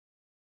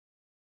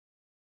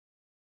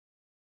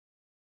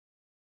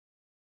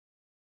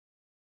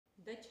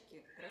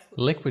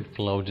Liquid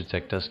flow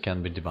detectors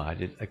can be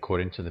divided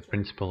according to the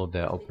principle of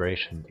their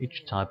operation.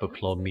 Each type of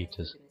flow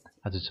meters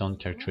has its own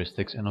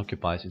characteristics and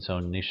occupies its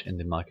own niche in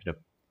the market of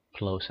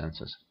flow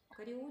sensors.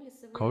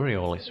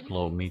 Coriolis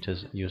flow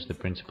meters use the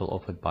principle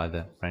offered by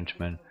the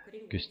Frenchman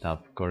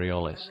Gustave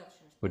Coriolis,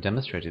 who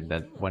demonstrated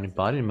that when a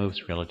body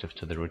moves relative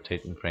to the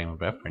rotating frame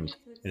of reference,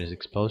 it is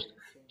exposed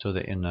to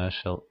the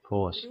inertial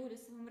force.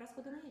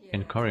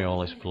 In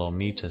Coriolis flow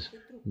meters,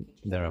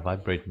 there are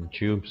vibrating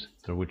tubes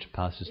through which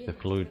passes the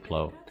fluid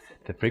flow.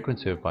 The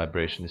frequency of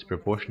vibration is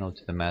proportional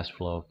to the mass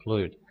flow of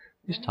fluid.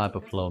 This type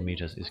of flow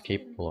meters is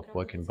capable of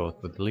working both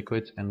with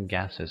liquids and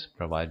gases,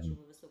 providing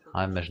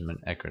high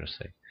measurement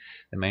accuracy.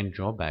 The main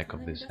drawback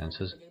of these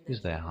sensors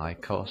is their high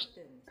cost.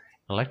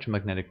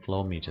 Electromagnetic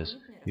flow meters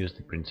use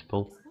the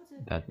principle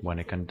that when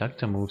a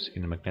conductor moves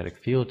in a magnetic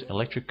field,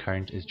 electric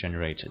current is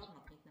generated.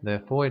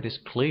 Therefore, it is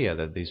clear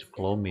that these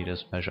flow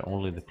meters measure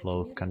only the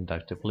flow of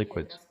conductive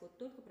liquids.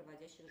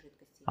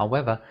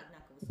 However,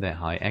 their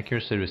high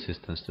accuracy,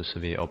 resistance to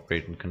severe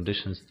operating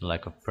conditions, the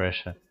lack of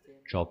pressure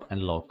drop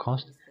and low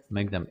cost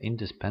make them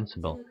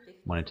indispensable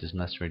when it is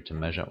necessary to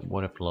measure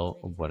water flow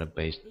of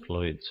water-based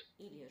fluids.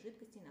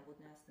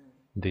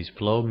 These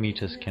flow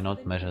meters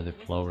cannot measure the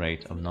flow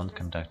rate of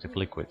non-conductive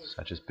liquids,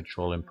 such as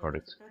petroleum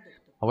products.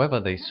 However,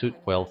 they suit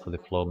well for the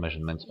flow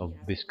measurements of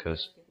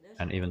viscous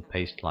and even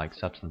paste-like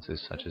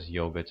substances such as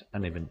yogurt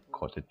and even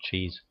cottage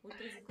cheese.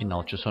 In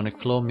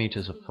ultrasonic flow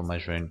meters for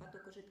measuring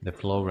the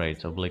flow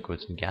rates of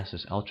liquids and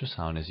gases,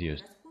 ultrasound is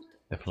used.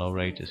 The flow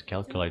rate is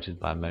calculated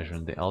by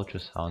measuring the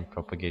ultrasound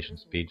propagation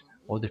speed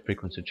or the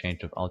frequency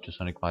change of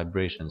ultrasonic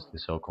vibrations, the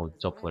so-called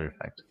Doppler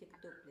effect.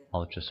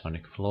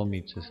 Ultrasonic flow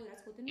meters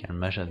can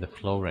measure the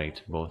flow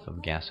rate both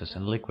of gases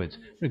and liquids,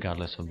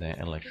 regardless of their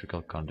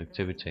electrical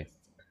conductivity.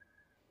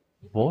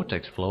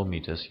 Vortex flow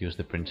meters use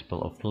the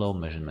principle of flow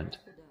measurement,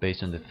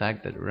 based on the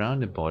fact that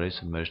around a body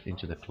submerged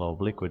into the flow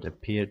of liquid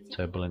appear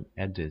turbulent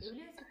eddies,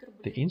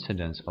 the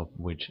incidence of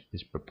which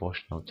is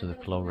proportional to the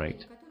flow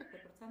rate.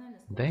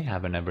 They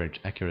have an average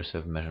accuracy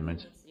of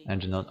measurement and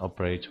do not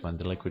operate when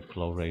the liquid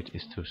flow rate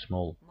is too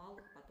small.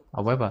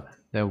 However,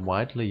 they are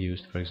widely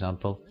used, for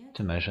example,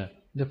 to measure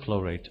the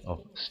flow rate of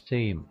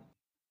steam.